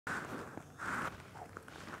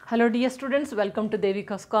Hello dear students, welcome to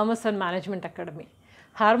Devika's Commerce and Management Academy.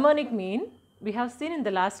 Harmonic mean we have seen in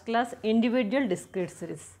the last class individual discrete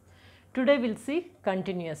series. Today we will see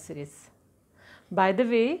continuous series. By the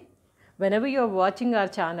way, whenever you are watching our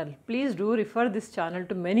channel, please do refer this channel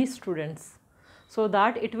to many students so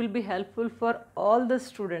that it will be helpful for all the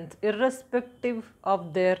students irrespective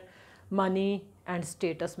of their money and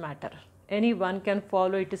status matter. Anyone can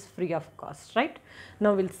follow, it is free of cost, right?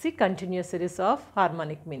 Now we will see continuous series of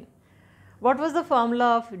harmonic mean. What was the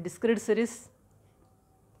formula of discrete series?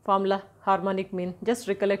 Formula harmonic mean, just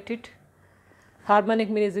recollect it. Harmonic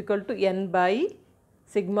mean is equal to n by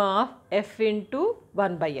sigma of f into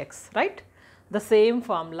 1 by x, right? The same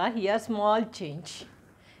formula here, small change,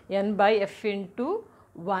 n by f into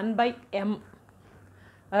 1 by m.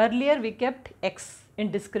 Earlier we kept x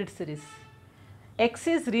in discrete series. X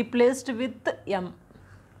is replaced with m.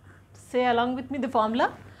 Say along with me the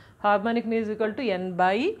formula. Harmonic mean is equal to n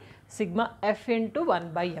by sigma f into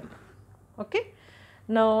 1 by m. Okay.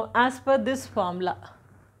 Now as per this formula,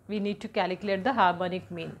 we need to calculate the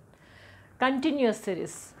harmonic mean. Continuous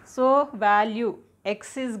series. So value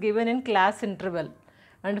x is given in class interval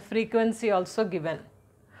and frequency also given.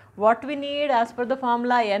 What we need as per the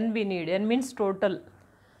formula, n we need. N means total.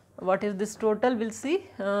 What is this total? We will see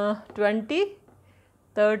 20,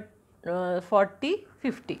 30, 40,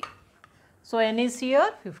 50. So n is here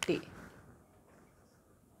 50.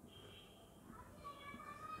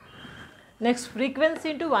 Next, frequency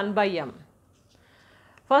into 1 by m.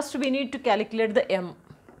 First we need to calculate the m.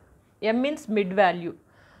 M means mid value.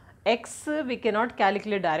 X we cannot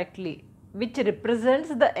calculate directly, which represents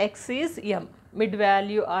the x is m, mid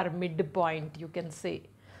value or midpoint you can say.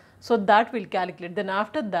 So that we will calculate. Then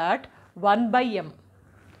after that 1 by m.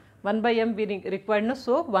 1 by m we require, no?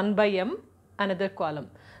 So 1 by m another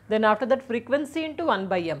column. Then after that frequency into 1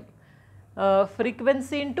 by m.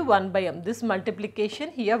 Frequency into 1 by m. This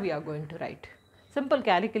multiplication here we are going to write. Simple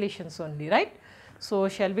calculations only, right? So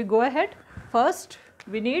shall we go ahead? First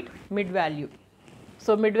we need mid value.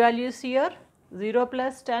 So mid value is here 0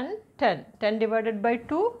 plus 10, 10. 10 divided by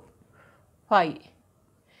 2, 5.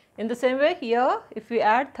 In the same way here if we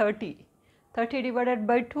add 30, 30 divided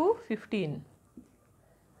by 2, 15.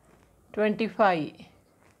 25,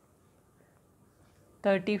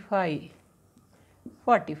 35,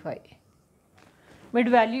 45. Mid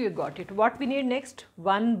value you got it. What we need next?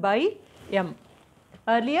 1 by m.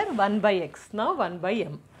 Earlier 1 by x, now 1 by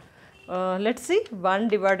m. Let us see 1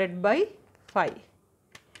 divided by 5,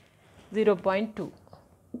 0.2.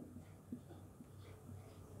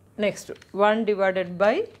 Next 1 divided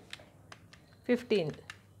by 15,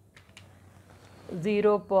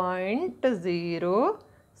 0.0.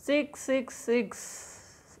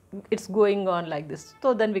 666, it's going on like this.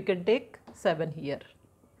 So then we can take 7 here.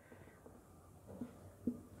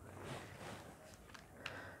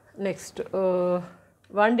 Next 1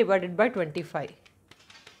 divided by 25,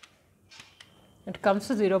 it comes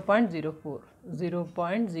to 0.04,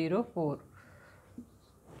 0.04.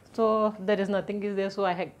 So there is nothing is there, so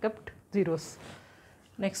I have kept zeros.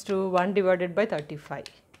 Next to 1 divided by 35.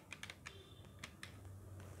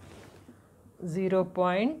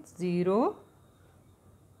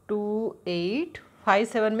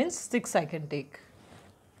 0.02857 means 6 I can take.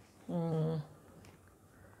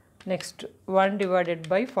 Next 1 divided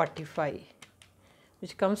by 45,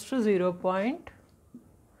 which comes to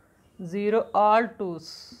 0.0, all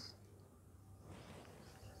 2's.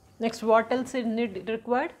 Next what else is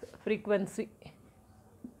required? Frequency.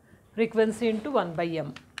 Frequency into 1 by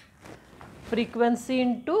m. Frequency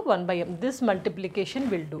into 1 by m. This multiplication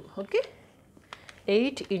will do. Okay.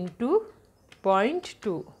 8 into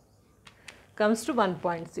 0.2 comes to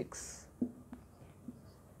 1.6.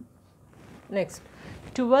 Next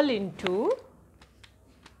 12 into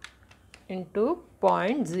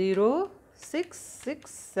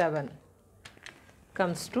 0.0667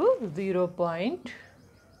 comes to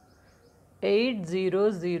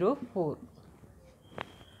 0.8004.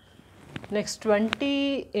 Next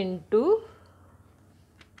 20 into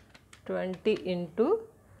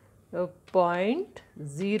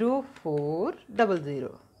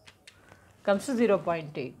 0.0400 comes to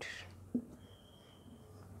 0.8.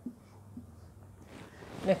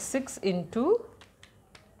 Next 6 into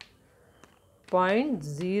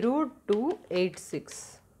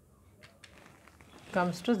 0.0286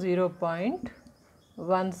 comes to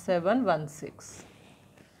 0.1716.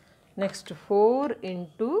 Next 4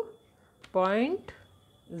 into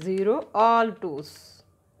 0.0, all 2's,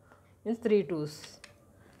 means 3 2's,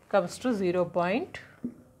 comes to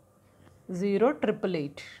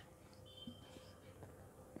 0.0888.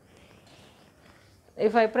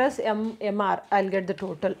 If I press MR, I'll get the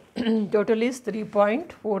total. Total is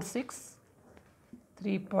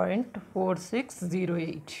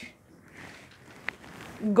 3.4608.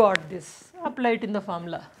 Got this. Apply it in the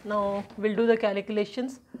formula. Now we'll do the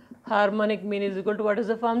calculations. Harmonic mean is equal to, what is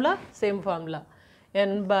the formula? Same formula.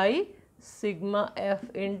 N by sigma F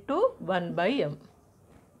into 1 by M.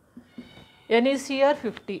 N is here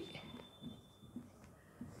 50.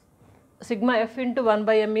 Sigma F into 1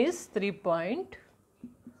 by M is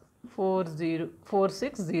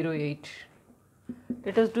 3.4608.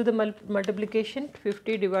 Let us do the multiplication.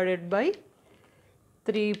 50 divided by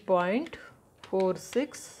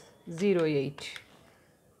 3.4608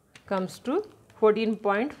 comes to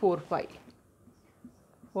 14.45.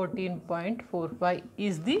 14.45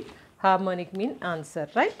 is the harmonic mean answer,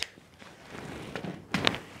 right?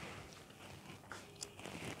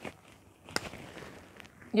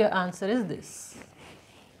 Your answer is this.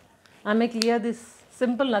 Am I clear? This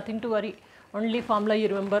simple, nothing to worry. Only formula you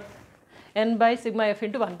remember. N by sigma F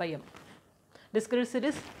into 1 by M. Discrete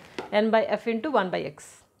series N by F into 1 by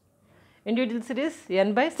X. Individual series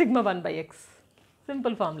N by sigma 1 by X.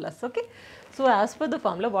 Simple formulas, okay. So as per the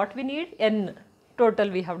formula, what we need? N total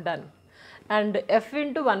we have done, and F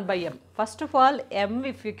into 1 by M. First of all, M,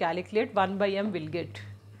 if you calculate, 1 by M will get.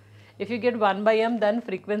 If you get 1 by M, then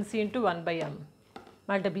frequency into 1 by M.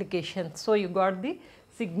 Multiplication. So you got the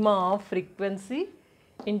sigma of frequency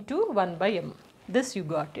into 1 by M. This you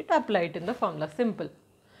got it. Apply it in the formula. Simple.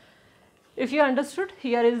 If you understood,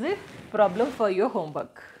 here is the problem for your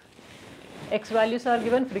homework. X values are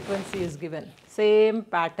given, frequency is given. Same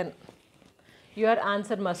pattern. Your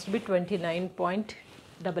answer must be 29.88.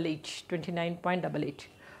 29.88.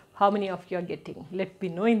 How many of you are getting? Let me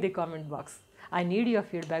know in the comment box. I need your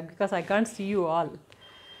feedback because I can't see you all.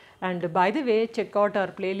 And by the way, check out our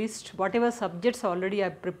playlist. Whatever subjects already I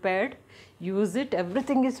prepared, use it.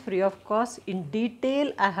 Everything is free of cost. In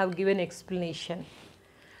detail, I have given explanation.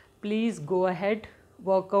 Please go ahead,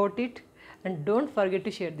 work out it, and don't forget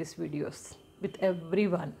to share these videos with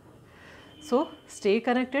everyone. So stay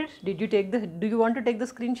connected. Do you want to take the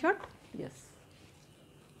screenshot? Yes.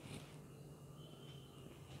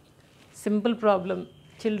 Simple problem.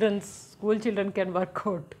 School children can work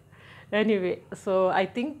out. Anyway, so I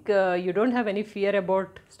think you don't have any fear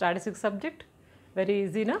about statistics subject. Very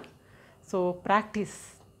easy, na? So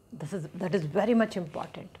practice. That is very much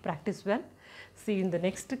important. Practice well. See you in the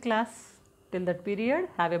next class. Till that period,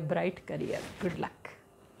 have a bright career. Good luck.